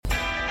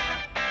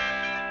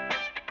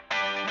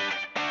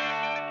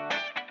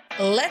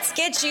Let's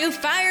get you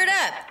fired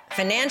up.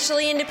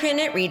 Financially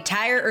independent,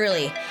 retire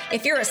early.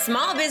 If you're a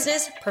small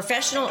business,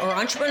 professional, or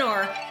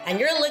entrepreneur, and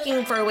you're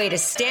looking for a way to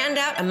stand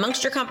out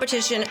amongst your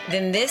competition,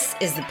 then this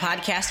is the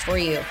podcast for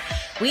you.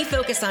 We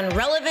focus on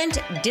relevant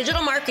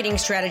digital marketing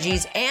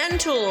strategies and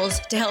tools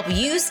to help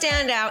you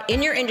stand out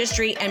in your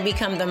industry and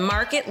become the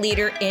market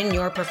leader in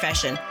your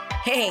profession.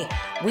 Hey,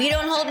 we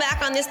don't hold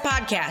back on this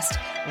podcast.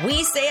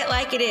 We say it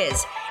like it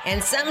is.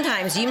 And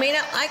sometimes you may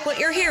not like what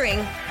you're hearing,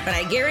 but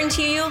I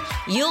guarantee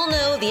you'll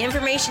know the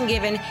information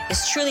given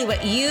is truly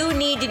what you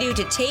need to do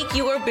to take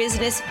your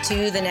business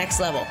to the next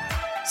level.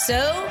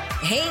 So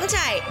hang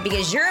tight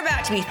because you're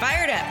about to be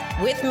fired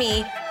up with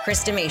me,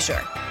 Krista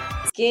Mashore.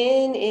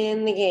 Skin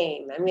in the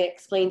game. I'm going to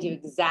explain to you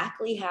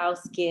exactly how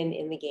skin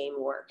in the game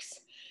works.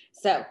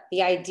 So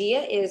the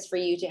idea is for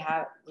you to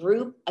have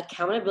group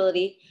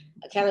accountability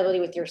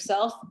with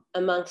yourself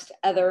amongst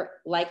other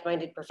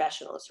like-minded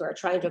professionals who are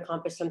trying to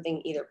accomplish something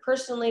either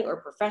personally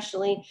or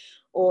professionally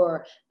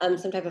or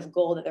some type of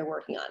goal that they're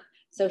working on.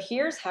 So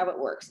here's how it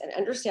works, and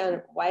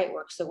understand why it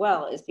works so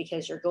well is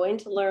because you're going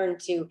to learn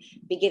to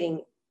be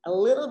getting a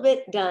little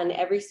bit done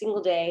every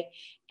single day,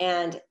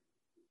 and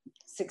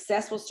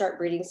success will start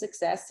breeding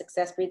success,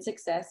 success breeds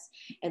success,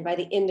 and by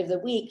the end of the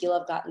week, you'll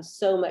have gotten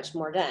so much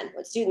more done.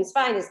 What students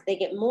find is they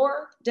get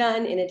more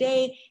done in a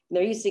day, and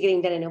they're used to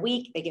getting done in a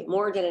week. They get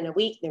more done in a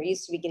week, and they're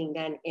used to be getting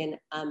done in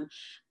 4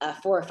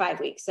 or 5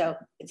 weeks. So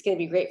it's going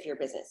to be great for your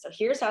business. So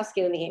here's how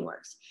skin in the game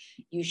works.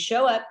 You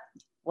show up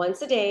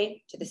once a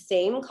day to the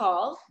same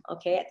call,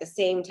 okay, at the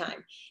same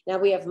time. Now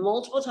we have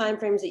multiple time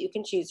frames that you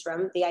can choose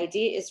from. The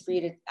idea is for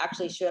you to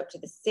actually show up to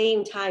the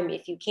same time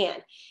if you can.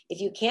 If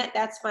you can't,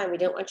 that's fine. We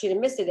don't want you to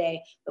miss a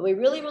day, but we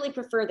really, really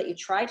prefer that you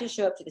try to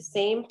show up to the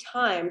same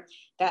time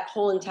that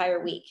whole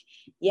entire week.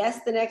 Yes,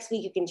 the next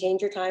week you can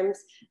change your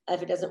times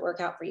if it doesn't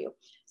work out for you.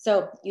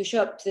 So you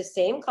show up to the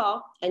same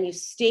call and you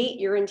state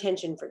your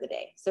intention for the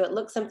day. So it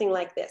looks something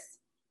like this.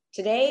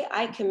 Today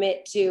I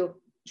commit to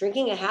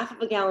drinking a half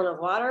of a gallon of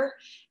water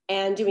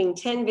and doing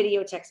 10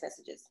 video text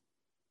messages.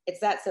 It's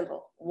that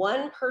simple.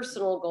 One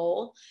personal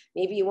goal.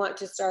 Maybe you want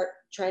to start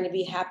trying to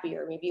be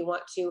happier. Maybe you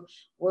want to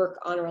work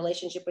on a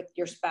relationship with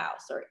your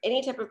spouse or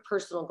any type of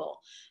personal goal.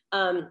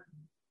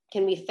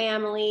 Can be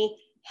family,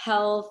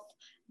 health,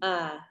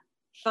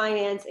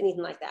 finance,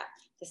 anything like that.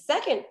 The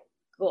second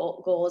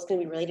goal is going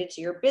to be related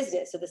to your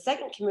business. So the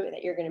second commitment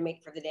that you're going to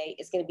make for the day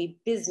is going to be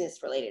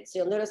business related. So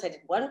you'll notice I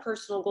did one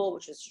personal goal,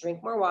 which was to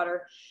drink more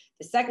water.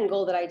 The second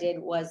goal that I did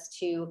was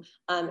to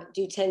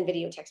do 10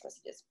 video text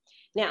messages.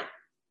 Now,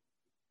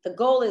 the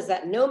goal is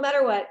that no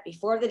matter what,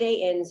 before the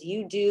day ends,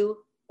 you do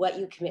what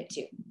you commit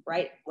to,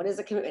 right? What is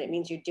a commitment? It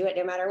means you do it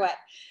no matter what.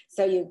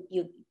 So you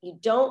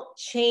don't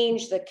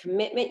change the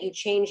commitment, you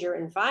change your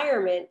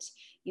environment,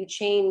 you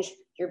change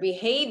your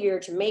behavior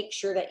to make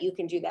sure that you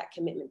can do that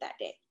commitment that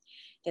day.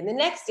 Then the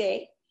next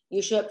day,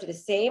 you show up to the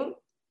same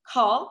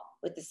call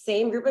with the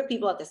same group of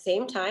people at the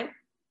same time.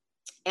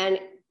 And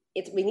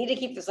we need to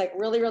keep this like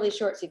really, really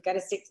short. So you've got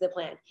to stick to the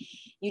plan.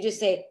 You just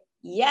say,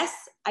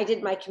 yes, I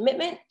did my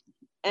commitment.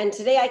 And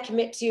today I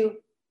commit to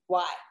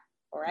Y.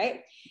 All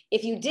right.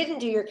 If you didn't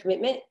do your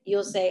commitment,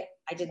 you'll say,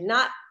 I did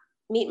not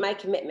meet my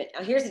commitment.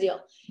 Now here's the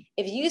deal.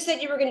 If you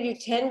said you were going to do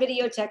 10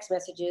 video text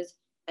messages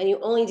and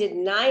you only did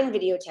 9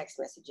 video text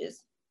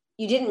messages,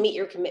 you didn't meet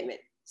your commitment.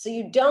 So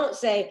you don't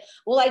say,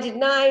 well, I did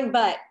 9,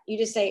 but you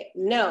just say,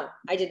 no,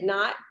 I did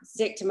not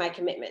stick to my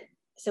commitment.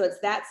 So it's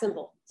that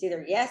simple. It's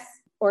either yes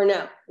or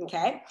no,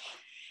 okay?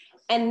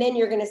 And then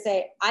you're going to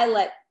say, I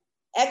let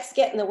X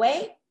get in the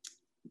way.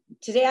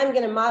 Today I'm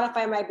going to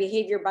modify my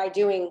behavior by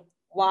doing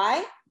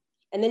Y,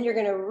 and then you're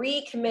going to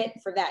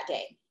recommit for that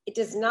day. It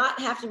does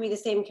not have to be the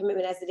same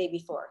commitment as the day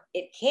before.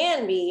 It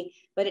can be,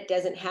 but it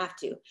doesn't have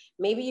to.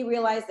 Maybe you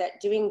realize that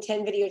doing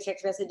 10 video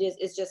text messages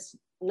is just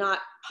not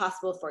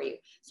possible for you.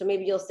 So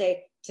maybe you'll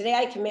say, today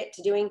I commit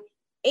to doing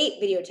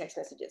 8 video text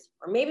messages.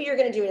 Or maybe you're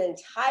going to do an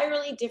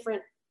entirely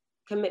different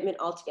commitment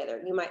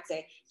altogether. You might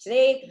say,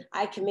 today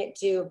I commit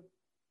to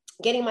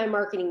getting my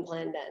marketing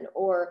plan done,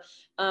 or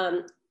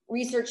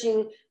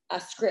researching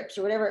scripts,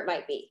 or whatever it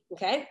might be,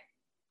 okay?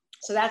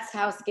 So that's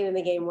how skin in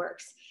the game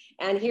works.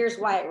 And here's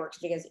why it works,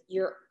 because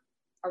you're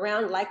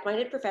around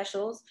like-minded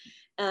professionals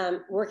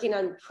working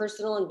on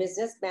personal and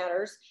business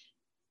matters.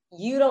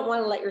 You don't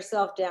want to let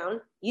yourself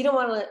down. You don't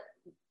want to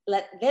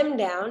let them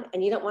down,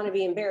 and you don't want to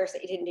be embarrassed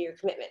that you didn't do your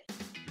commitment.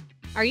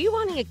 Are you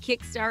wanting a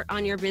kickstart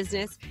on your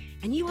business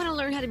and you want to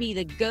learn how to be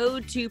the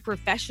go-to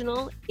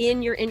professional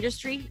in your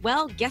industry?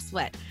 Well, guess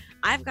what?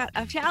 I've got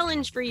a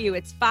challenge for you.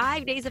 It's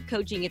 5 days of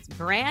coaching. It's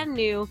brand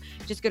new.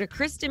 Just go to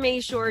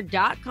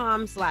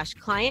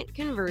KristaMashore.com/client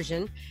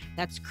conversion.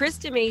 That's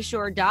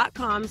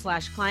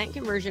KristaMashore.com/client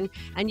conversion.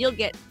 And you'll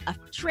get a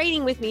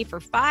training with me for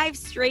 5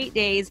 straight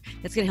days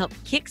that's going to help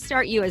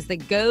kickstart you as the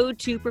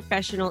go-to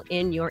professional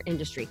in your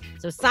industry.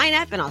 So sign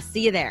up and I'll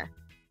see you there.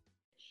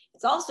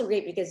 It's also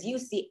great because you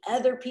see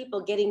other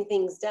people getting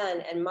things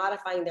done and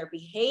modifying their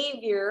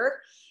behavior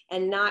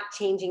and not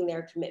changing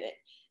their commitment.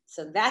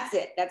 So that's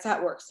it. That's how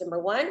it works. Number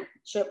 1,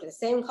 show up to the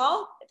same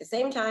call at the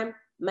same time,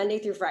 Monday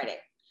through Friday.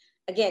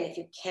 Again, if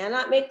you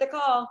cannot make the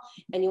call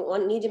and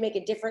you need to make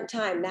a different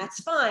time,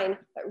 that's fine,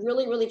 but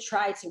really, really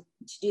try to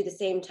do the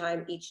same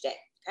time each day,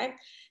 okay?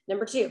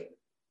 Number 2,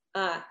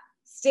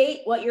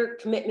 state what your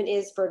commitment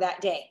is for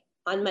that day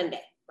on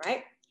Monday,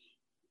 right?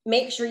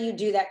 Make sure you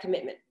do that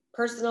commitment,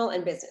 personal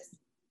and business.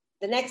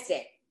 The next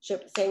day, show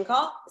up the same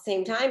call, the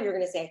same time, you're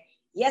gonna say,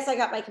 yes, I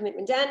got my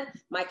commitment done.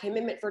 My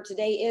commitment for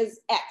today is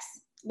X.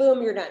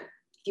 Boom, you're done.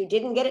 If you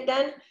didn't get it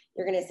done,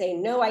 you're gonna say,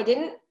 no, I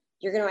didn't.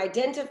 You're gonna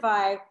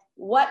identify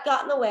what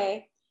got in the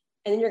way,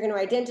 and then you're gonna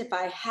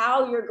identify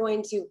how you're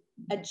going to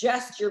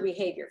adjust your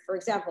behavior. For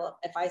example,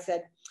 if I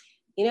said,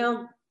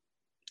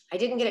 I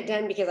didn't get it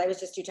done because I was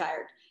just too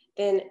tired,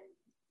 then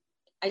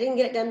I didn't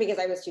get it done because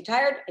I was too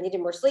tired, I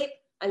needed more sleep.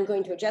 I'm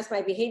going to adjust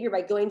my behavior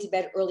by going to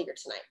bed earlier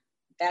tonight.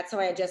 That's how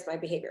I adjust my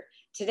behavior.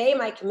 Today,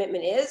 my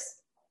commitment is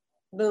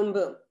boom,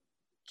 boom.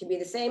 It could be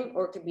the same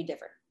or it could be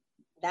different.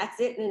 That's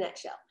it in a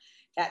nutshell.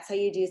 That's how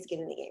you do skin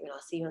in the game. And I'll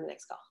see you on the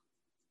next call.